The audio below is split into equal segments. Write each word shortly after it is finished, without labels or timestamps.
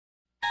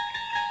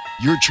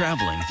You're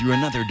traveling through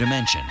another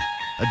dimension.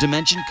 A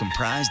dimension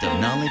comprised of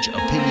knowledge,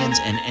 opinions,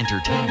 and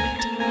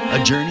entertainment.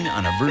 A journey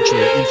on a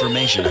virtual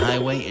information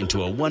highway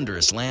into a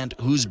wondrous land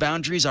whose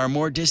boundaries are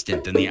more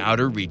distant than the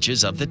outer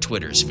reaches of the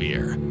Twitter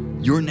sphere.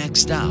 Your next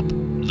stop,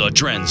 the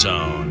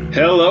Trendzone.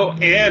 Hello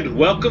and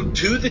welcome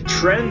to the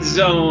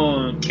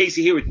Trendzone.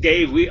 Casey here with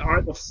Dave. We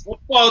are the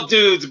football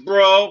dudes,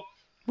 bro.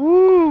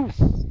 Woo!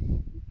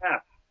 Yeah.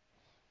 Are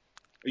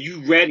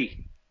you ready?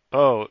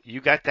 Oh,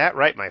 you got that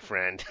right, my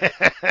friend.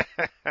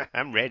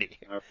 I'm ready.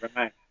 All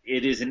right.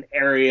 It is an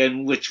area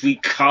in which we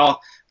call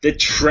the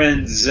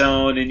Trend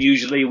Zone, and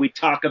usually we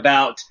talk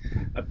about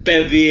a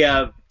bevy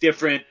of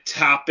different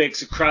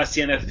topics across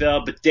the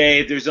NFL. But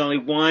Dave, there's only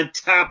one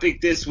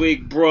topic this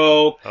week,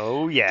 bro.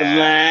 Oh, yeah. The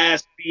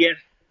last BS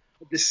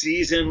of the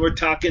season. We're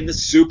talking the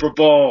Super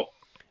Bowl.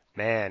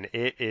 Man,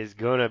 it is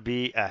going to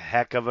be a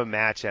heck of a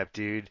matchup,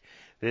 dude.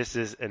 This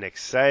is an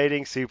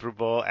exciting Super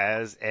Bowl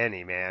as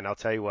any, man. I'll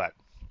tell you what.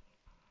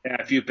 Yeah,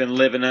 if you've been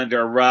living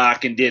under a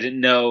rock and didn't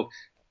know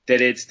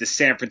that it's the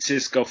San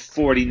Francisco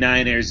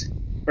 49ers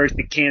versus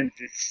the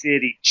Kansas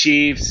City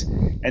Chiefs,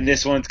 and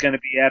this one's going to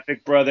be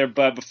epic, brother.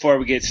 But before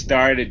we get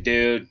started,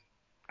 dude,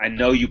 I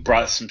know you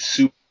brought some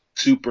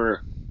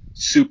Super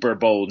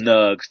Bowl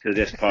nugs to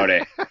this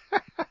party.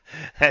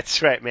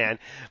 That's right, man.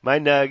 My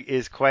nug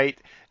is quite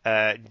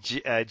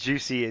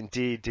juicy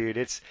indeed, dude.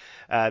 It's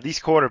these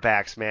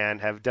quarterbacks, man,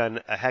 have done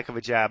a heck of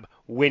a job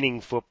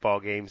winning football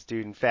games,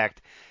 dude. In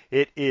fact,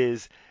 it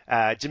is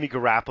Jimmy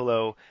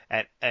Garoppolo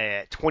at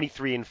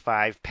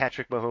 23-5,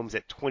 Patrick Mahomes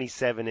at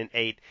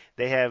 27-8.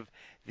 They have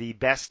the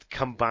best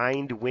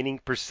combined winning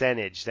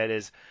percentage. That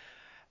is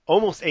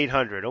almost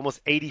 800,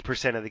 almost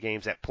 80% of the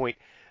games at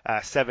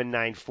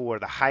 .794,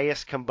 the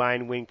highest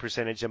combined winning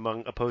percentage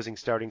among opposing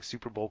starting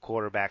Super Bowl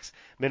quarterbacks,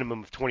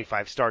 minimum of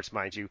 25 starts,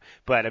 mind you.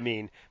 But, I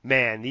mean,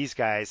 man, these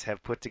guys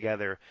have put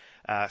together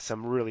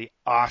some really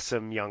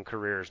awesome young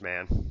careers,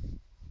 man.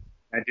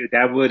 Dude,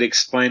 that would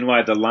explain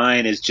why the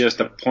line is just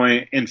a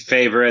point in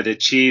favor of the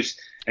Chiefs.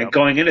 And Yep.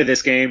 Going into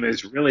this game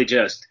is really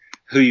just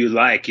who you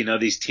like. You know,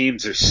 these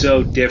teams are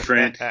so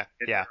different in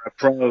Yeah. their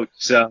approach.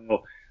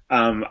 So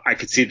I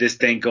could see this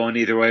thing going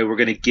either way. We're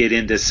going to get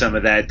into some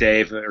of that,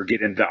 Dave, or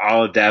get into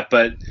all of that.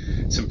 But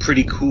some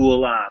pretty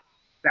cool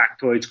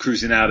factoids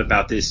cruising out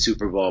about this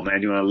Super Bowl,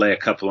 man. You want to lay a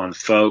couple on the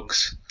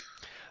folks?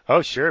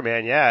 Oh, sure,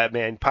 man. Yeah,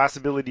 man.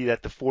 Possibility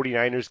that the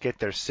 49ers get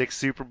their sixth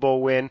Super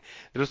Bowl win.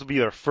 This will be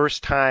their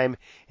first time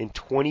in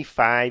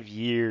 25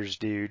 years,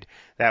 dude.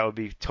 That would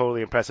be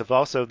totally impressive.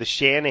 Also, the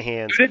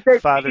Shanahan's Who did they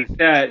father. beat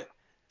that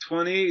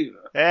 20?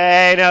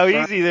 Hey, no,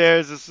 easy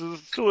there. This is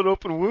still an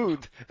open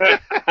wound.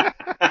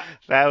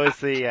 That was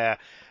the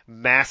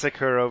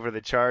massacre over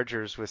the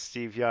Chargers with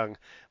Steve Young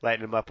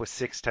lighting them up with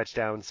 6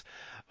 touchdowns.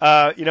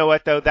 You know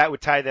what, though? That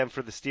would tie them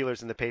for the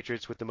Steelers and the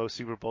Patriots with the most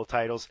Super Bowl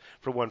titles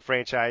for one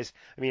franchise.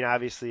 I mean,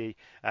 obviously,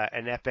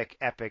 an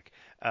epic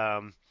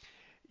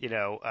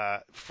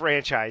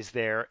franchise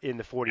there in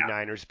the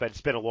 49ers, but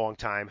it's been a long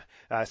time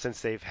since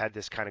they've had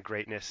this kind of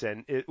greatness,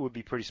 and it would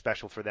be pretty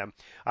special for them.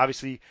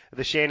 Obviously,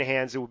 the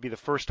Shanahans, it would be the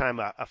first time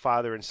a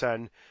father and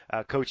son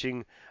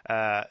coaching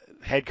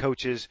head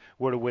coaches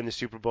were to win the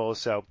Super Bowl,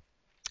 so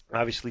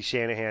obviously,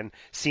 Shanahan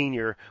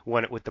Sr.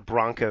 won it with the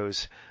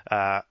Broncos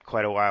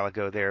quite a while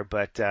ago there.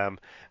 But,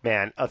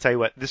 man, I'll tell you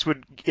what, this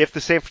would, if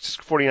the San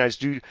Francisco 49ers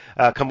do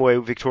come away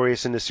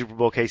victorious in the Super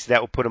Bowl case,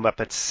 that would put them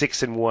up at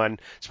 6-1.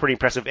 It's pretty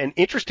impressive. And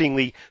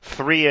interestingly,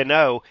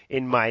 3-0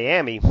 in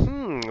Miami.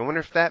 I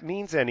wonder if that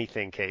means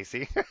anything,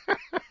 Casey.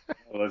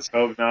 Well, let's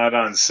hope not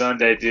on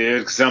Sunday,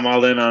 dude, because I'm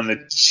all in on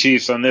the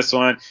Chiefs on this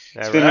one.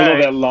 It's All been a right.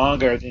 little bit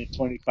longer than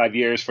 25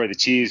 years for the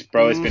Chiefs,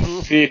 bro. It's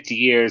been 50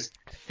 years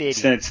 50.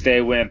 since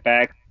they went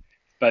back.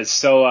 But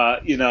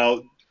so,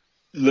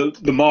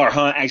 Lamar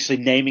Hunt actually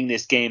naming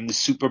this game the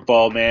Super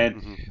Bowl,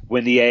 man,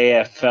 when the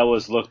AFL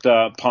was looked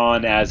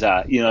upon as,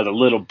 the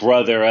little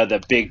brother of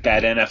the big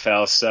bad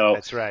NFL. So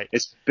That's right.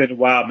 It's been a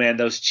while, man.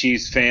 Those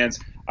Chiefs fans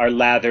are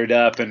lathered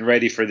up and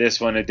ready for this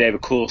one. And Dave, a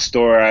cool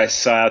story I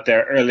saw out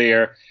there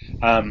earlier.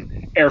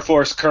 Air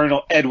Force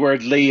Colonel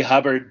Edward Lee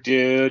Hubbard,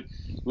 dude.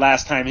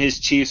 Last time his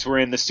Chiefs were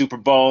in the Super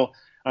Bowl,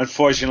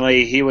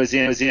 unfortunately, he was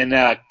a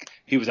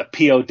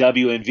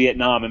POW in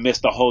Vietnam and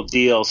missed the whole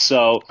deal.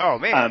 So, Oh,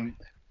 man.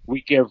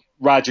 We give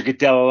Roger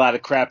Goodell a lot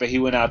of crap, but he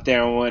went out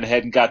there and went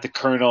ahead and got the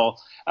Colonel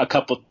a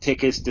couple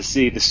tickets to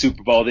see the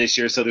Super Bowl this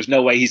year. So there's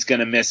no way he's going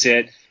to miss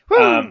it.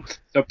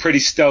 So pretty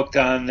stoked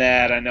on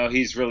that. I know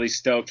he's really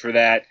stoked for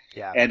that.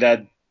 Yeah.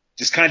 And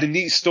just kind of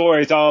neat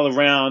stories all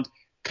around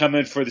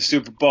coming for the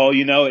Super Bowl.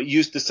 You know, it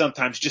used to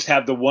sometimes just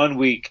have the 1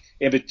 week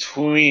in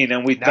between,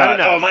 and we thought,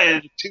 enough. oh,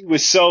 man, 2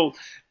 was so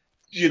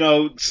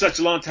 – such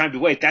a long time to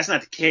wait. That's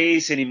not the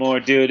case anymore,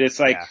 dude. It's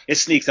like It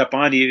sneaks up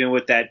on you even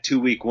with that 2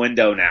 week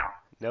window now.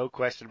 No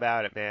question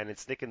about it, man.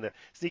 It's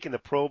sneaking the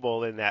Pro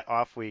Bowl in that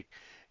off week.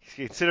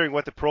 Considering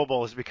what the Pro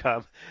Bowl has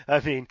become,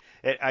 I mean,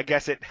 I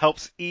guess it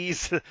helps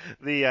ease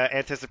the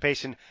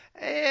anticipation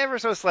ever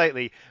so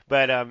slightly.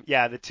 But,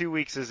 the 2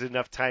 weeks is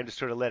enough time to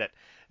sort of let it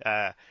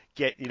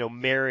get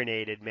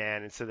marinated,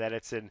 man, and so that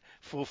it's in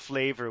full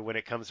flavor when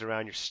it comes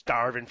around. You're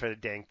starving for the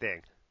dang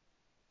thing.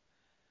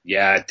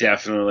 Yeah,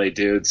 definitely,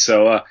 dude.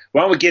 So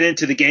why don't we get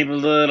into the game a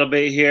little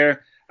bit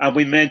here?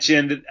 We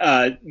mentioned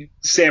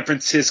San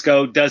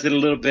Francisco does it a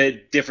little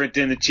bit different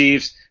than the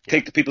Chiefs. Yeah.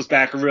 Take the people's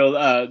back a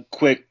real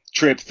quick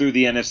trip through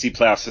the NFC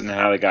playoffs and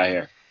how they got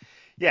here.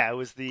 Yeah, it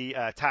was the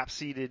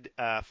top-seeded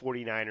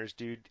 49ers,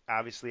 dude.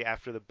 Obviously,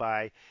 after the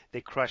bye,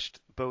 they crushed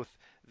both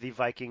the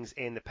Vikings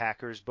and the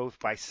Packers, both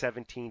by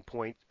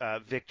 17-point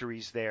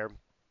victories there.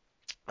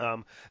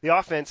 The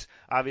offense,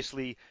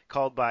 obviously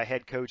called by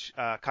head coach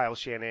Kyle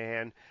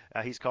Shanahan,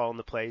 he's calling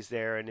the plays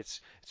there, and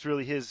it's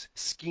really his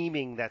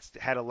scheming that's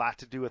had a lot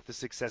to do with the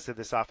success of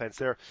this offense.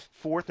 They're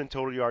fourth in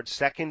total yards,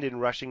 second in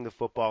rushing the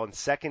football, and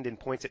second in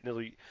points at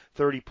nearly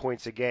 30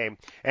 points a game.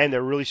 And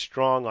they're really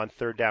strong on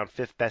third down,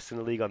 fifth best in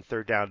the league on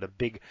third down.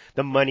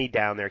 The money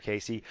down there,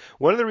 Casey.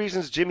 One of the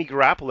reasons Jimmy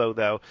Garoppolo,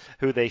 though,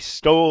 who they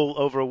stole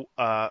over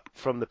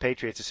from the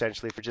Patriots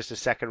essentially for just a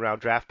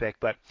second-round draft pick,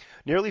 but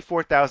nearly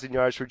 4,000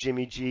 yards for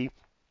Jimmy G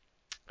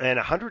and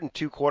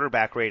 102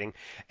 quarterback rating.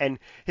 And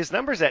his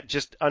numbers at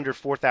just under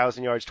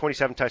 4,000 yards,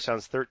 27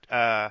 touchdowns,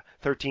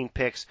 13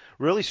 picks,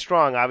 really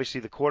strong. Obviously,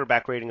 the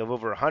quarterback rating of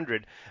over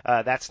 100,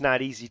 that's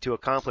not easy to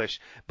accomplish.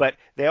 But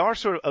they are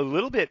sort of a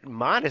little bit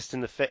modest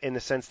in the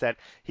sense that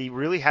he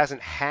really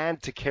hasn't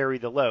had to carry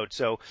the load.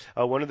 So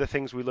one of the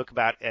things we look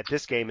about at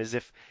this game is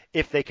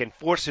if they can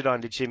force it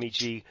onto Jimmy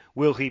G,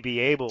 will he be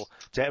able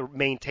to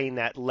maintain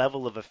that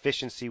level of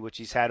efficiency which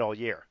he's had all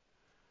year?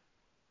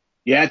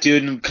 Yeah,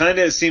 dude, and kind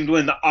of seemed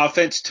when the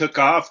offense took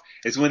off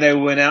is when they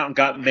went out and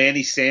got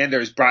Manny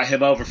Sanders, brought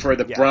him over for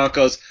the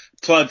Broncos,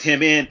 plugged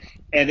him in,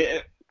 and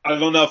I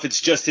don't know if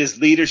it's just his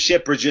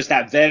leadership or just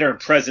that veteran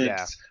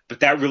presence, but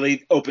that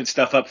really opened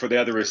stuff up for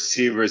the other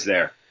receivers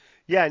there.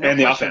 Yeah, no and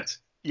question. The offense.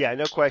 Yeah,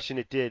 no question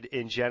it did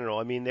in general.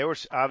 I mean, there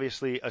was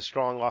obviously a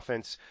strong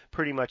offense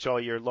pretty much all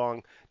year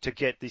long to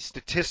get the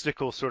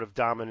statistical sort of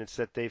dominance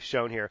that they've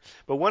shown here.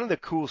 But one of the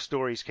cool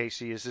stories,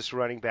 Casey, is this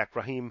running back,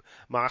 Raheem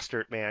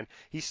Mostert, man.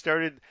 He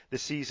started the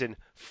season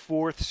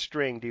fourth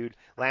string, dude.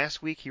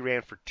 Last week he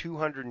ran for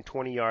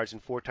 220 yards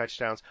and 4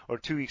 touchdowns, or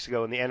 2 weeks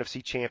ago in the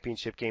NFC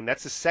Championship game.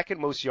 That's the second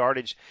most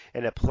yardage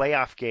in a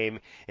playoff game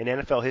in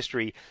NFL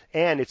history,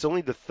 and it's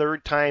only the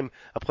third time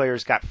a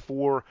player's got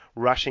 4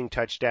 rushing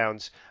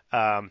touchdowns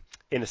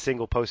in a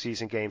single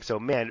postseason game. So,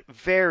 man,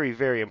 very,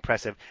 very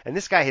impressive. And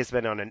this guy has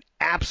been on an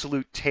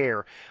absolute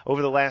tear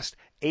over the last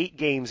 8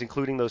 games,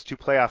 including those 2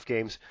 playoff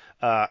games.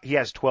 He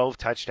has 12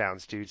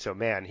 touchdowns, dude. So,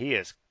 man, he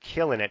is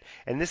killing it.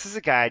 And this is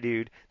a guy,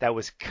 dude, that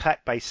was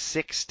cut by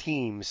 6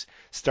 teams,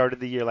 started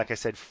the year, like I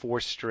said,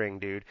 4th string,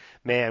 dude.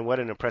 Man, what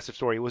an impressive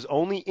story. It was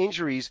only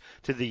injuries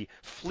to the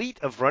fleet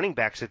of running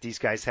backs that these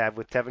guys have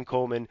with Tevin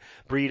Coleman,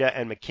 Breida,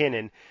 and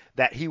McKinnon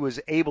that he was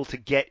able to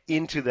get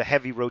into the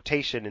heavy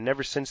rotation. And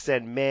ever since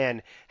then,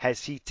 man,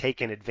 has he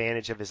taken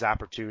advantage of his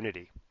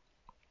opportunity.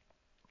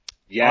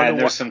 Yeah, and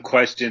there's some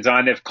questions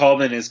on if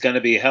Coleman is going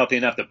to be healthy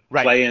enough to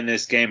play in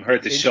this game,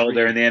 hurt the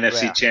shoulder in the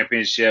NFC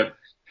Championship.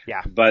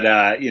 Yeah. But,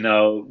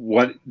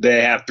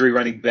 they have 3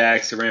 running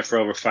backs that ran for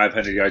over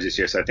 500 yards this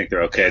year, so I think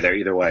they're okay there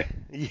either way.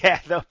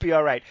 Yeah, they'll be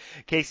all right.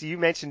 Casey, you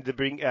mentioned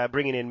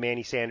bringing in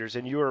Manny Sanders,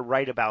 and you were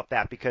right about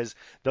that because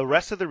the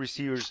rest of the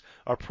receivers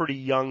are pretty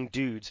young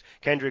dudes.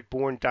 Kendrick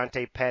Bourne,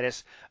 Dante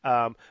Pettis,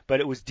 but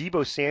it was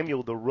Deebo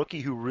Samuel, the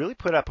rookie, who really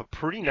put up a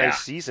pretty nice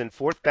season,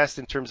 4th best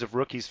in terms of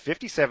rookies,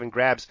 57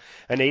 grabs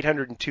and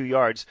 802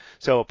 yards,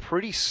 so a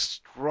pretty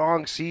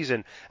strong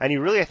season. And he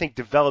really, I think,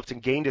 developed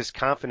and gained his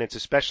confidence,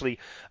 especially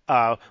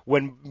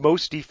when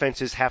most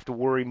defenses have to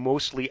worry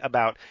mostly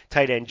about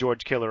tight end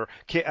George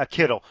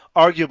Kittle,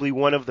 arguably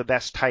one of the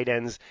best tight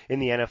ends in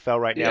the NFL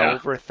right now,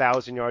 over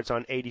 1,000 yards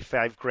on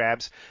 85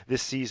 grabs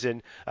this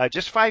season.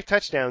 Just 5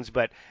 touchdowns,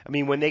 but, I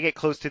mean, when they get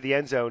close to the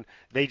end zone,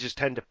 they just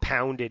tend to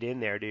pound it in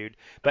there, dude.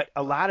 But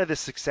a lot of the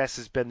success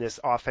has been this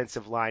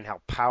offensive line,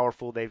 how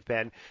powerful they've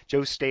been.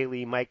 Joe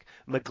Staley, Mike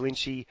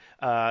McGlinchey,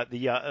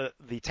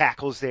 the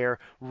tackles there,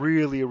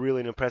 really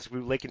impressive.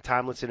 Laken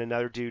Tomlinson,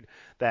 another dude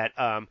that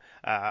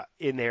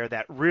in there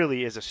that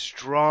really is a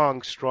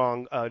strong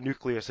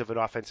nucleus of an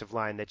offensive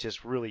line that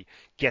just really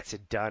gets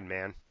it done,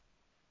 man.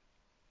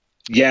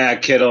 Yeah,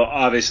 Kittle,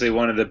 obviously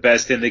one of the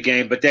best in the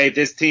game. But, Dave,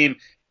 this team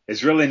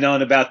is really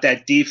known about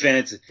that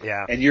defense.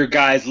 Yeah. And your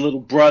guy's little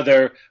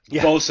brother,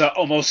 Bosa,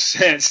 almost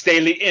sent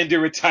Staley into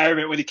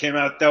retirement when he came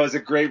out. That was a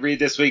great read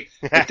this week.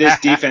 But this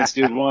defense,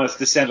 dude, wants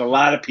to send a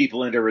lot of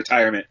people into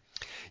retirement.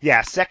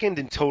 Yeah, second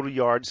in total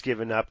yards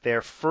given up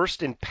there.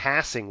 First in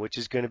passing, which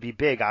is going to be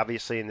big,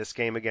 obviously, in this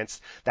game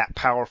against that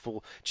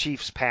powerful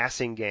Chiefs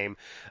passing game.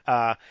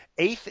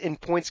 8th in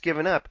points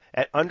given up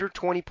at under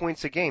 20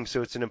 points a game.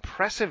 So it's an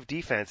impressive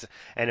defense,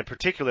 and in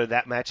particular,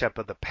 that matchup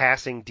of the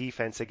passing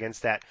defense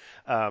against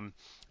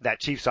that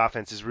Chiefs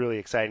offense is really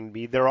exciting to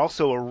me. They're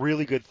also a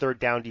really good third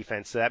down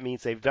defense, so that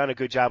means they've done a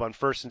good job on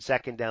first and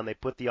second down. They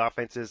put the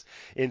offenses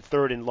in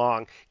third and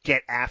long,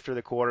 get after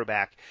the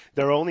quarterback.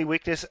 Their only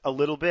weakness a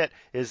little bit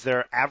is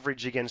their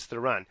average against the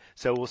run.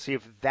 So we'll see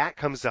if that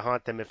comes to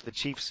haunt them if the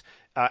Chiefs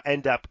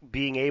end up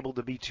being able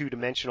to be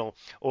two-dimensional,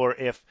 or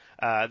if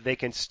they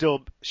can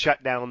still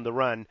shut down the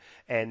run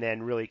and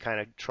then really kind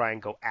of try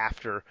and go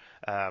after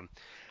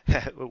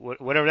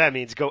whatever that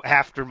means, go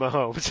after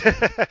Mahomes.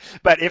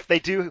 But if they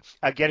do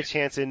get a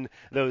chance in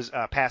those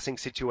passing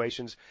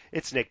situations,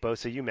 it's Nick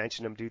Bosa. You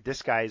mentioned him, dude.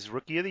 This guy is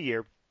Rookie of the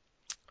Year.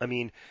 I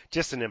mean,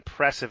 just an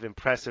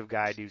impressive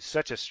guy, dude.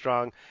 Such a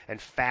strong and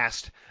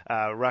fast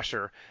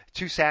rusher.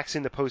 2 sacks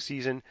in the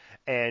postseason,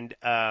 and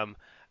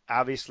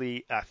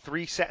obviously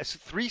 3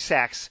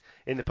 sacks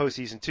in the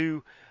postseason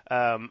too.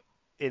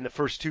 In the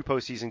first 2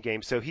 postseason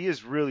games. So he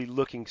is really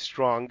looking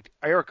strong.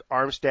 Eric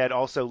Armstead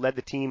also led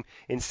the team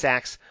in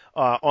sacks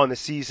on the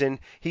season.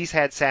 He's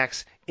had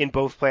sacks in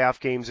both playoff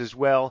games as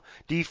well.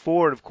 Dee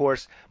Ford, of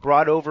course,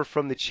 brought over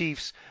from the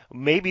Chiefs,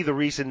 maybe the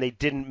reason they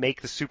didn't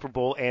make the Super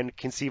Bowl and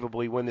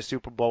conceivably win the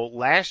Super Bowl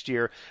last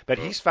year, but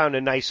he's found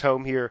a nice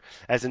home here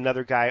as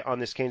another guy on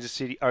this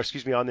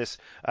on this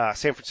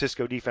San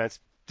Francisco defense.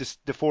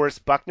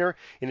 DeForest Buckner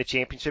in the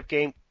championship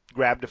game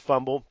grabbed a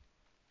fumble.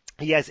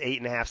 He has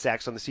 8.5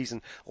 sacks on the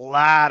season. A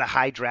lot of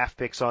high draft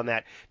picks on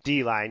that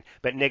D-line,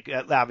 but Nick,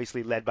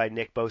 obviously led by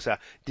Nick Bosa.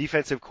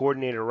 Defensive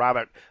coordinator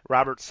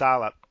Robert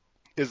Saleh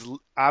is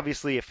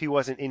obviously, if he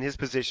wasn't in his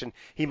position,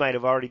 he might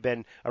have already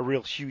been a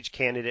real huge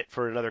candidate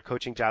for another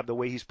coaching job, the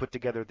way he's put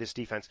together this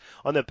defense.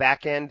 On the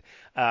back end,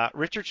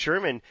 Richard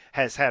Sherman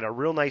has had a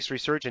real nice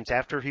resurgence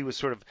after he was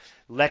sort of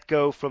let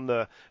go from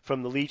the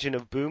Legion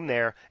of Boom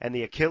there and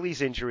the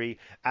Achilles injury.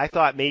 I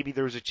thought maybe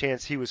there was a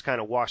chance he was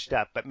kind of washed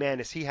up, but man,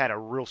 has he had a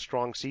real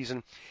strong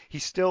season. He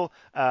still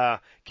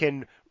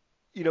can,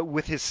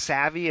 with his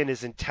savvy and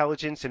his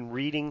intelligence and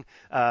reading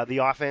the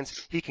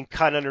offense, he can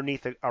cut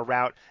underneath a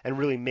route and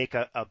really make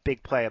a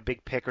big play, a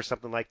big pick or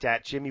something like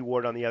that. Jimmy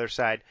Ward on the other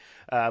side.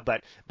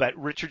 But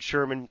Richard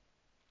Sherman,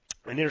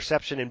 an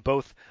interception in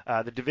both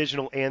the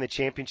divisional and the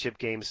championship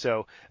games.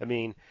 So, I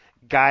mean,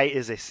 guy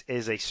is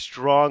a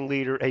strong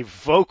leader, a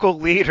vocal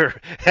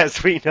leader,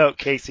 as we know,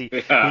 Casey.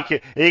 Yeah.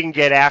 He can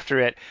get after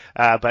it.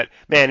 But,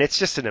 man, it's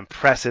just an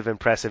impressive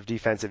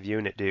defensive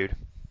unit, dude.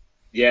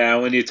 Yeah,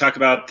 when you talk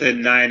about the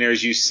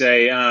Niners, you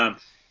say,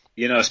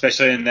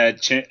 especially in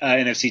the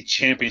NFC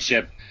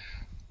Championship,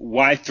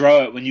 why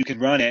throw it when you can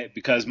run it?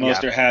 Because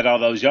Mostert had all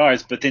those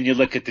yards. But then you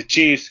look at the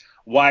Chiefs,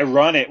 why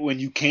run it when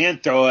you can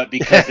throw it?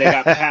 Because they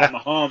got Pat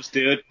Mahomes,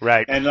 dude.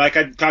 Right. And like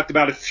I talked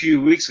about a few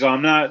weeks ago,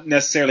 I'm not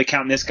necessarily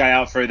counting this guy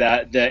out for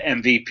the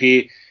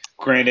MVP.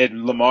 Granted,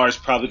 Lamar's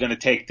probably going to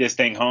take this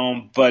thing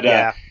home. But,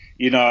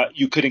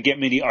 you couldn't get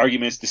many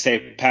arguments to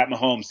say Pat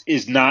Mahomes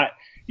is not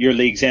your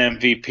league's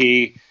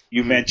MVP.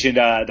 You mentioned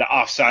the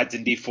offsides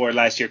in D4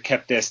 last year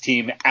kept this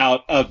team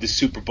out of the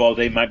Super Bowl.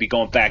 They might be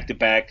going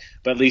back-to-back,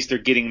 but at least they're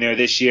getting there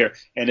this year.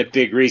 And a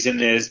big reason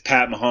is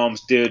Pat Mahomes,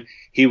 dude.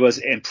 He was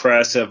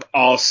impressive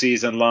all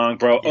season long,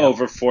 bro. Yep.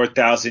 Over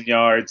 4,000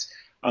 yards,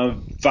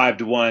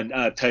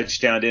 5-to-1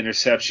 touchdown to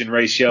interception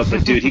ratio.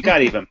 But, dude, he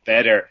got even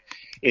better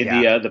in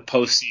the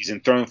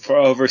postseason, throwing for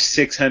over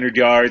 600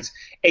 yards,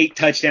 8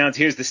 touchdowns.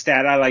 Here's the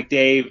stat I like,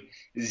 Dave.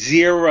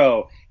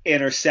 0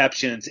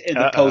 interceptions in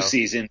the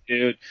postseason,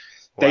 dude.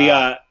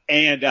 Wow.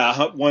 They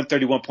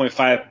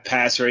 131.5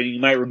 passer rating. You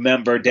might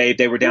remember, Dave,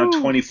 they were down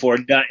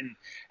 24-0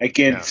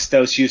 against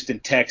those Houston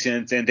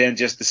Texans, and then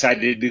just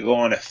decided to go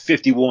on a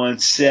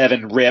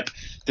 51-7 rip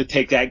to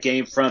take that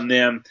game from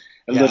them.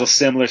 A little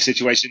similar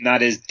situation,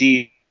 not as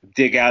deep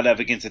dig out of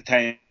against the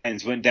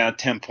Titans. Went down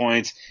 10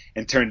 points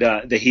and turned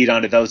the heat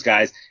onto those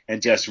guys,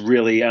 and just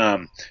really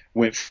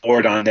went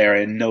forward on there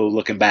and no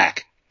looking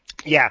back.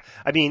 Yeah,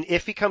 I mean,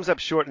 if he comes up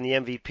short in the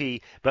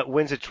MVP but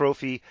wins a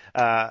trophy,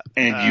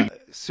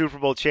 Super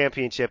Bowl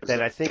championship,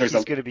 then I think he's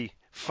going to be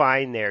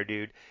fine there,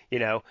 dude.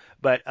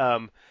 But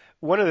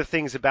one of the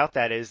things about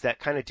that is that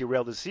kind of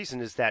derailed the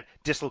season is that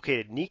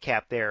dislocated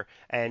kneecap there,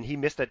 and he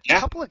missed a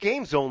couple of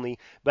games only.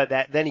 But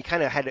then he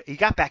kind of he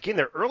got back in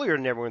there earlier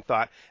than everyone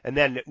thought, and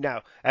then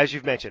now, as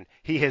you've mentioned,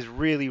 he has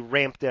really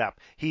ramped it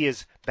up. He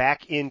is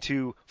back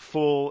into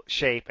full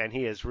shape, and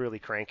he is really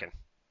cranking.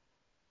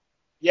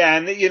 Yeah,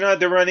 and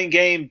the running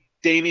game,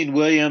 Damian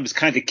Williams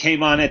kind of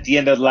came on at the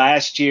end of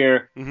last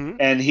year,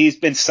 and he's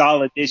been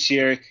solid this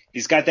year.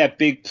 He's got that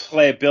big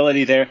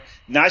playability there.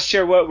 Not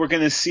sure what we're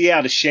going to see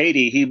out of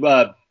Shady. He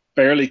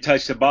barely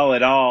touched the ball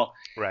at all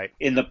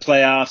in the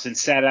playoffs and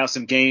sat out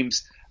some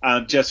games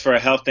just for a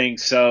health thing.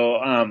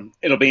 So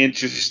it'll be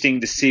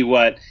interesting to see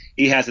what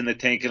he has in the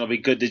tank. It'll be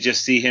good to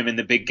just see him in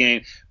the big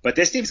game. But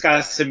this team's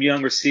got some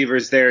young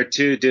receivers there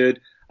too,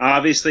 dude.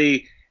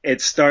 Obviously, it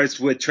starts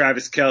with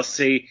Travis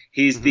Kelce.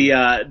 He's the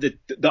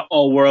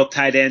all-world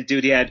tight end,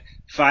 dude. He had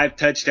 5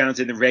 touchdowns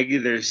in the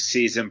regular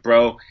season,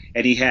 bro,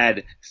 and he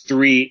had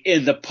 3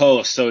 in the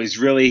post. So he's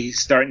really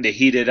starting to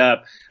heat it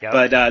up. Yep.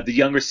 But the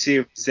young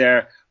receivers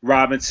there,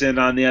 Robinson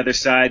on the other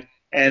side,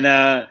 and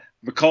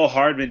McCole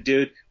Hardman,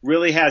 dude,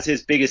 really has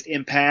his biggest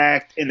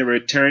impact in the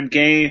return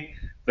game.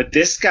 But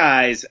this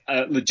guy's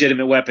a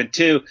legitimate weapon,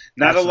 too.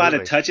 Not a lot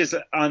of touches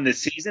on the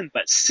season,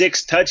 but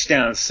 6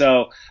 touchdowns. So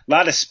a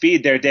lot of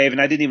speed there, Dave. And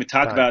I didn't even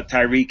talk about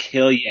Tyreek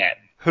Hill yet.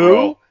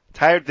 Who?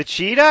 The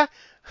cheetah?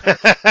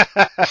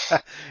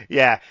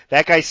 Yeah,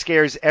 that guy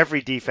scares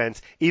every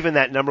defense. Even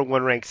that number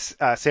one ranked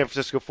San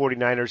Francisco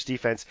 49ers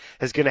defense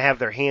is going to have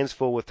their hands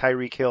full with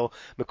Tyreek Hill,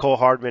 McCole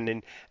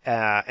Hardman,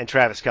 and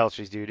Travis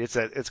Kelce, dude.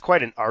 It's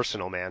quite an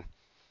arsenal, man.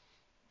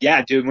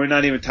 Yeah, dude, we're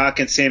not even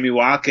talking Sammy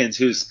Watkins,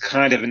 who's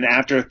kind of an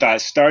afterthought.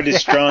 Started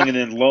strong and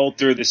then lulled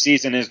through the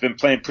season, has been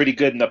playing pretty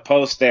good in the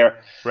post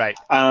there. Right.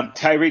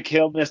 Tyreek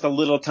Hill missed a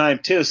little time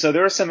too, so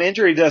there was some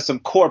injury to some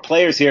core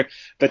players here,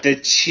 but the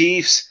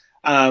Chiefs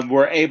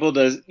were able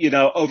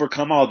to,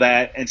 overcome all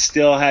that and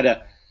still had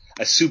a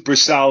super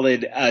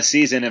solid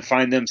season and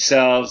find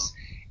themselves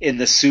in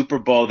the Super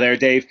Bowl there,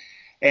 Dave.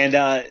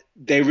 And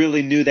they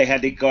really knew they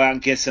had to go out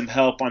and get some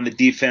help on the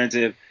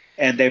defensive.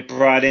 And they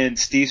brought in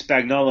Steve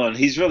Spagnuolo, and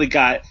he's really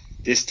got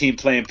this team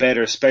playing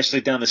better, especially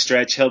down the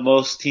stretch. Held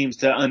most teams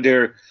to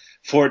under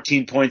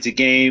 14 points a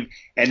game.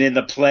 And in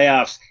the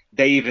playoffs,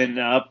 they even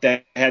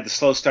had the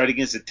slow start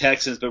against the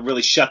Texans, but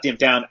really shut them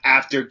down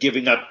after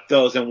giving up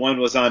those. And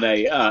one was on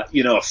a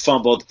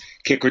fumbled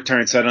kick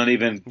return, so I don't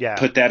even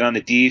put that on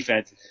the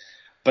defense.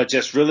 But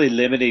just really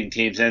limiting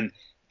teams. And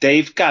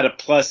they've got a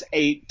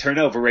 +8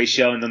 turnover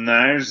ratio, and the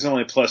Niners is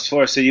only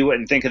 +4, so you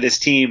wouldn't think of this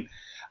team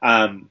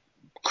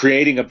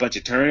creating a bunch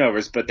of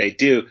turnovers, but they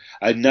do.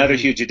 Another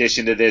huge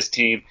addition to this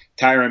team,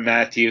 Tyrann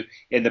Mathieu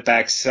in the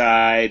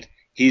backside.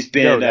 He's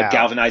been a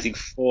galvanizing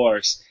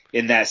force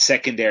in that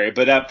secondary.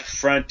 But up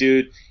front,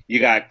 dude, you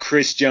got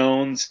Chris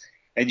Jones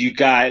and you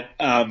got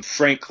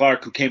Frank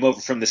Clark, who came over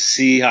from the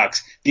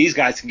Seahawks. These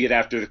guys can get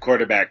after the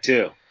quarterback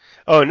too.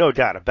 Oh, no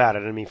doubt about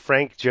it. I mean,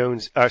 Frank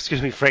Jones.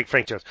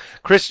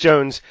 Chris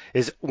Jones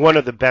is one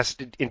of the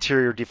best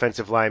interior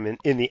defensive linemen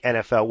in the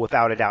NFL,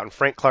 without a doubt. And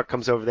Frank Clark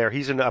comes over there.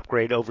 He's an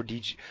upgrade over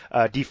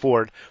D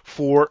Ford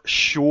for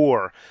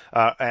sure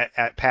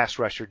at pass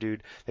rusher,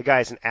 dude. The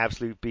guy is an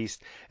absolute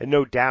beast. And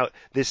no doubt,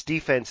 this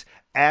defense,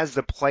 as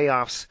the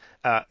playoffs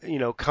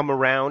come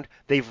around,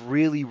 they've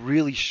really,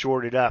 really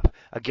shorted up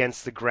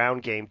against the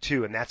ground game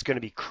too, and that's going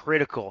to be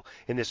critical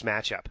in this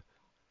matchup.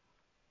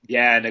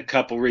 Yeah, and a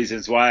couple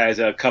reasons why. As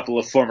a couple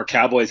of former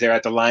Cowboys there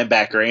at the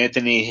linebacker,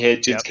 Anthony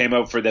Hitchens came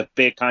over for the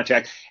big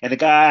contract. And the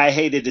guy I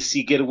hated to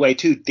see get away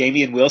too,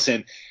 Damian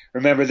Wilson.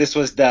 Remember, this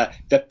was the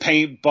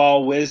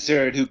paintball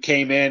wizard who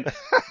came in,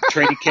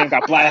 training camp,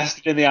 got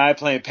blasted in the eye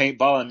playing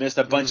paintball and missed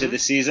a bunch of the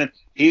season.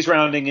 He's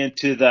rounding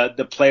into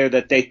the player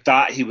that they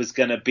thought he was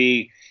going to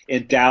be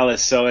in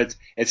Dallas. So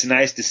it's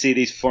nice to see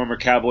these former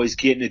Cowboys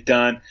getting it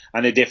done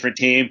on a different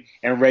team.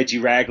 And Reggie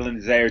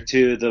Ragland's there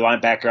too, the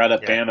linebacker out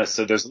of Bama.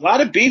 So there's a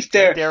lot of beef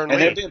there,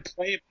 and they've been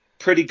playing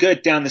pretty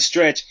good down the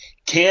stretch.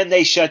 Can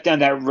they shut down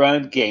that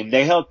run game?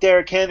 They held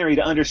Derrick Henry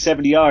to under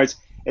 70 yards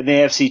in the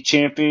AFC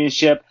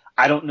Championship.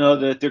 I don't know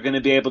that they're going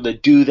to be able to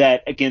do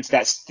that against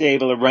that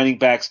stable of running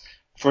backs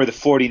for the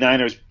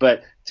 49ers,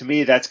 but to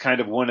me, that's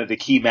kind of one of the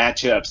key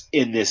matchups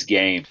in this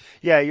game.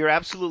 Yeah, you're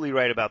absolutely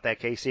right about that,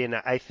 Casey. And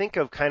I think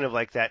of kind of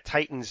like that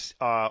Titans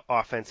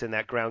offense in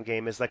that ground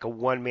game as like a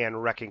one-man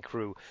wrecking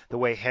crew, the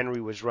way Henry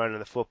was running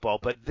the football.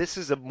 But this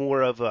is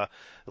more of a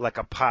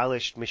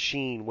polished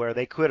machine where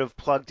they could have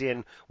plugged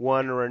in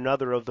one or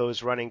another of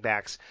those running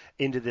backs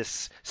into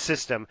this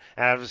system.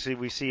 And obviously,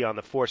 we see on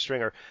the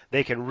four-stringer,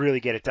 they can really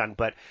get it done.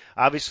 But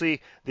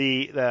obviously,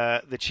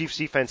 the Chiefs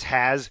defense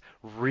has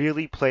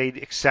really played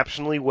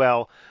exceptionally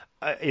well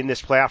in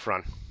this playoff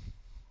run.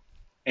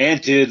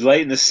 And, dude,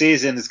 late in the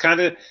season, it's kind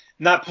of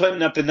not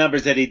putting up the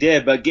numbers that he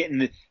did, but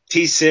getting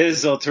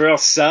T-Sizzle, Terrell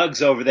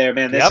Suggs over there,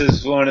 man, this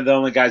is one of the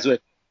only guys with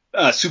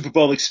Super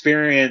Bowl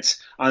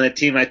experience on the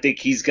team. I think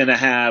he's going to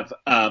have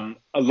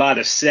a lot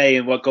of say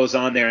in what goes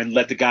on there and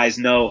let the guys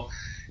know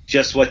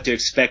just what to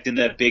expect in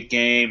that big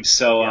game.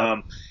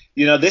 So,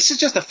 this is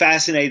just a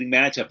fascinating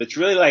matchup. It's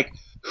really like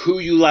who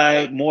you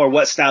like more,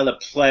 what style of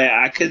play.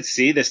 I could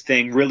see this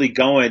thing really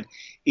going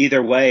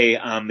either way.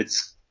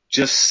 It's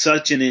just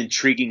such an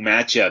intriguing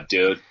matchup,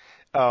 dude.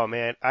 Oh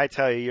man, I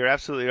tell you, you're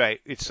absolutely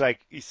right. It's like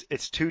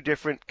it's two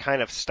different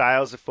kind of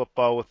styles of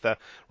football, with the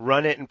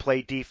run it and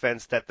play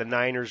defense that the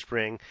Niners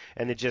bring,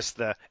 and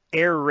the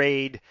air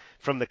raid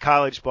from the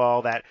college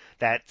ball, that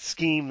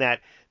scheme that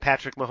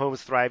Patrick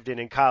Mahomes thrived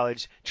in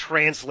college,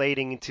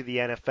 translating into the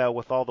NFL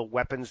with all the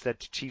weapons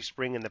that the Chiefs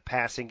bring in the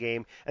passing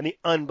game, and the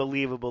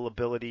unbelievable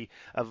ability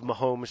of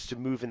Mahomes to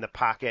move in the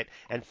pocket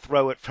and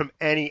throw it from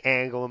any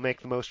angle and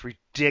make the most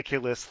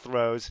ridiculous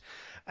throws.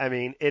 I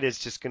mean, it is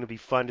just going to be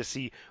fun to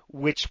see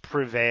which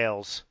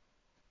prevails.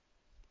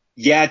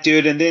 Yeah,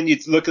 dude, and then you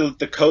look at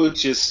the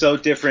coach is so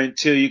different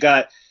too. You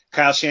got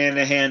Kyle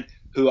Shanahan,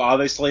 who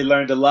obviously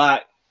learned a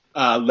lot,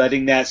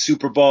 letting that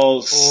Super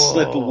Bowl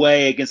slip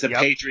away against the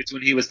Patriots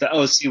when he was the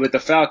OC with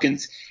the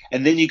Falcons.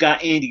 And then you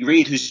got Andy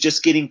Reid, who's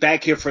just getting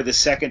back here for the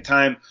second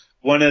time,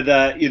 one of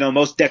the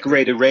most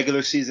decorated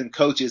regular season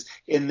coaches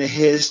in the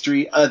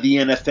history of the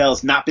NFL.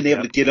 Has not been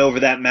able to get over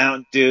that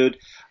mountain, dude.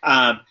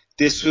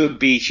 This would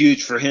be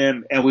huge for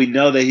him, and we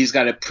know that he's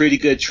got a pretty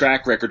good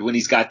track record when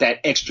he's got that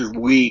extra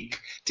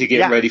week to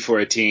get ready for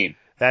a team.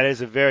 That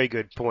is a very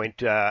good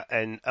point.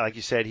 And like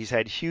you said, he's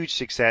had huge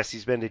success.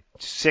 He's been to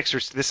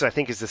this I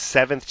think is the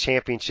 7th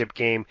championship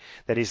game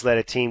that he's led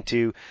a team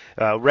to,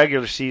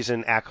 regular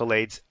season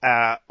accolades,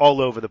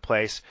 all over the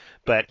place.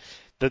 But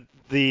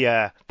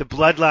the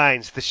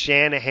bloodlines, the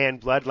Shanahan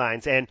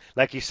bloodlines, and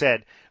like you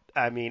said,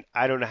 I mean,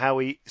 I don't know how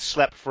he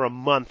slept for a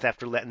month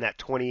after letting that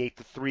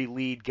 28-3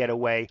 lead get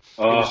away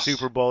in the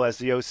Super Bowl as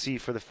the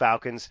OC for the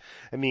Falcons.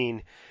 I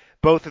mean,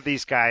 both of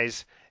these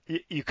guys,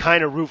 you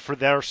kind of root for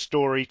their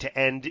story to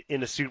end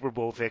in a Super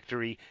Bowl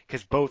victory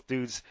because both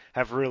dudes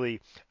have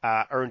really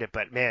earned it.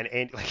 But man,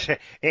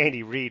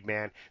 Andy Reid,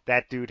 man,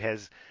 that dude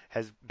has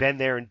been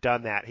there and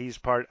done that. He's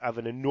part of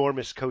an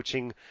enormous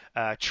coaching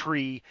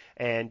tree,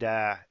 and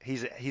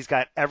he's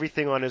got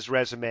everything on his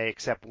resume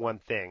except one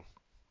thing.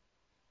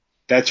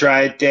 That's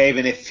right, Dave.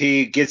 And if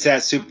he gets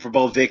that Super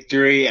Bowl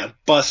victory and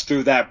busts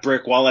through that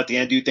brick wall at the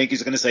end, do you think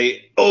he's going to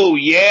say, "Oh,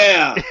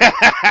 yeah"?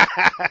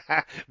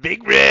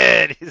 Big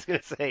Red. He's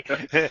going to say,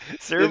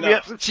 serve me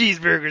up some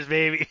cheeseburgers,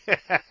 baby.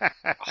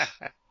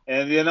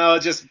 And,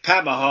 just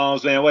Pat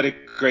Mahomes, man, what a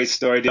great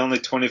story. The only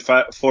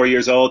 24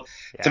 years old.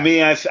 Yeah. To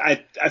me, I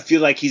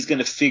feel like he's going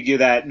to figure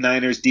that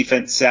Niners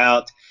defense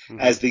out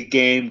as the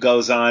game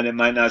goes on. It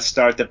might not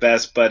start the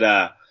best,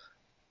 but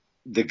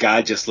the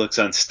guy just looks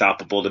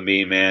unstoppable to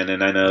me, man.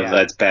 And I know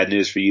that's bad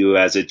news for you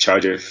as a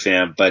Charger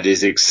fan, but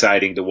it's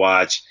exciting to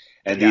watch.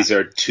 And these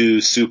are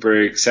two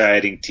super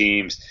exciting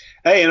teams.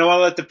 Hey, I'll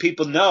let the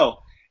people know.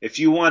 If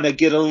you want to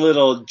get a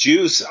little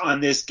juice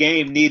on this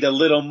game, need a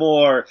little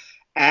more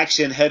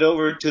action, head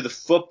over to the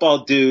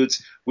Football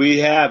Dudes. We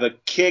have a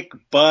kick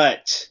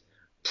butt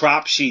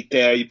prop sheet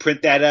there. You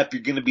print that up,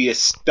 you're going to be a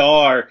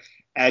star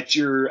at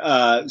your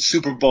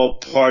Super Bowl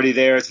party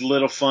there. It's a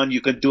little fun.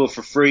 You can do it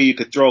for free. You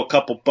could throw a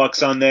couple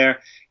bucks on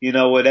there,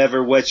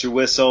 whatever, wet your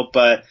whistle.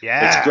 But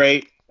it's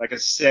great. Like I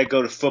said,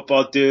 go to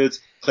Football Dudes,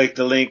 click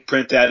the link,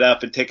 print that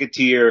up, and take it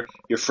to your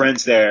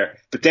friends there.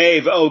 But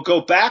Dave,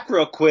 go back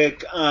real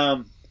quick.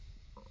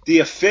 The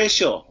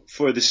official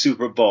for the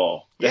Super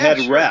Bowl, the head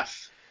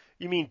ref.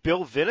 You mean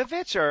Bill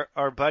Vinovich,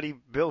 our buddy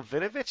Bill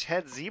Vinovich,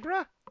 head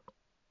zebra?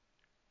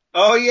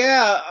 Oh,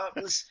 yeah.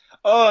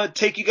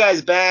 Take you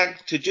guys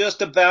back to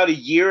just about a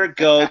year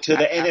ago to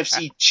the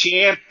NFC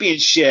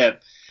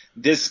Championship.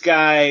 This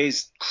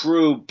guy's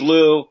crew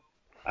blew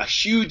a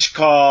huge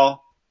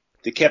call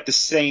that kept the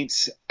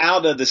Saints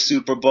out of the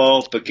Super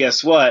Bowl. But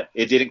guess what?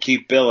 It didn't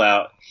keep Bill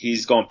out.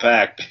 He's going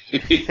back.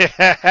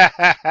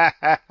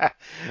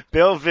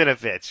 Bill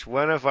Vinovich,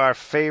 one of our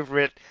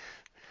favorite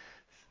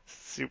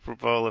Super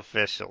Bowl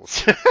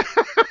officials.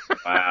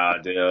 Wow,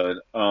 dude.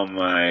 Oh,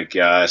 my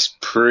gosh.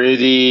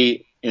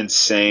 Pretty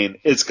insane.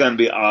 It's going to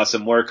be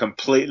awesome. We're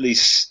completely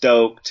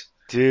stoked.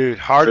 Dude,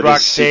 Hard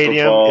Rock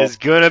Stadium is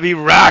going to be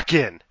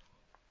rocking.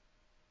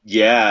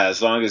 Yeah,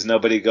 as long as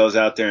nobody goes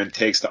out there and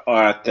takes the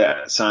R out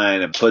that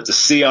sign and puts a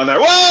C on there.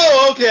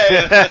 Whoa,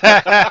 okay.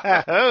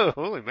 Oh,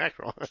 holy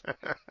mackerel.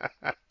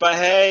 But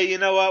hey, you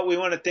know what? We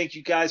want to thank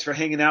you guys for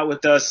hanging out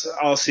with us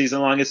all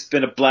season long. It's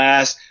been a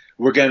blast.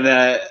 We're going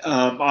to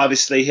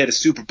obviously hit a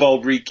Super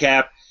Bowl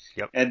recap.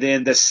 Yep. And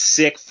then the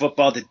sick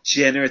football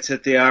degenerates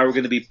that they are, we're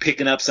going to be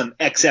picking up some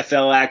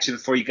XFL action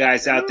for you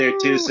guys out there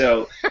too.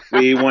 So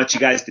we want you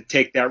guys to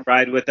take that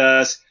ride with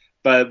us.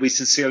 But we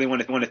sincerely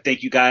want to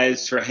thank you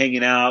guys for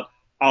hanging out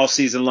all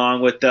season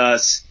long with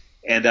us.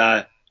 And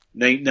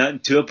ain't nothing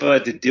to it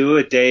but to do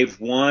it,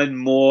 Dave. One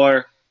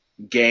more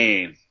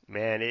game.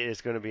 Man, it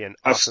is going to be an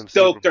awesome Super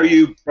Bowl. How stoked are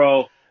you,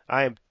 bro?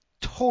 I am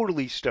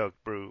totally stoked,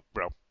 bro.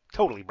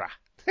 Totally, bro.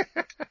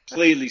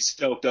 Completely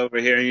stoked over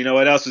here. And you know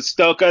what else would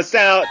stoke us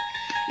out?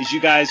 Is you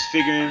guys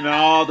figuring out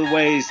all the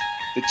ways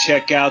to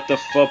check out the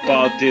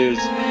Football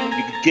Dudes.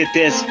 You can get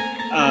this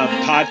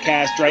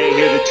podcast right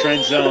here, the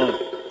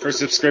Trendzone, for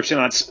subscription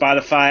on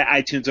Spotify,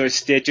 iTunes, or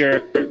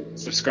Stitcher.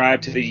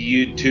 Subscribe to the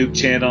YouTube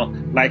channel.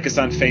 Like us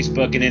on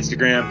Facebook and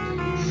Instagram.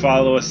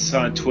 Follow us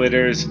on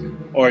Twitters,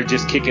 or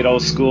just kick it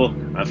old school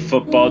on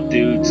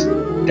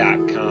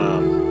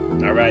footballdudes.com.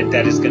 All right,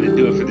 that is going to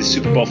do it for the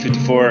Super Bowl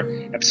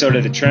 54 episode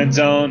of the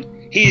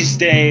Trendzone. He's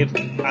Dave.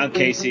 I'm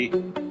Casey.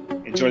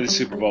 Enjoy the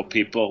Super Bowl,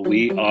 people.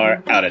 We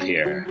are out of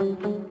here.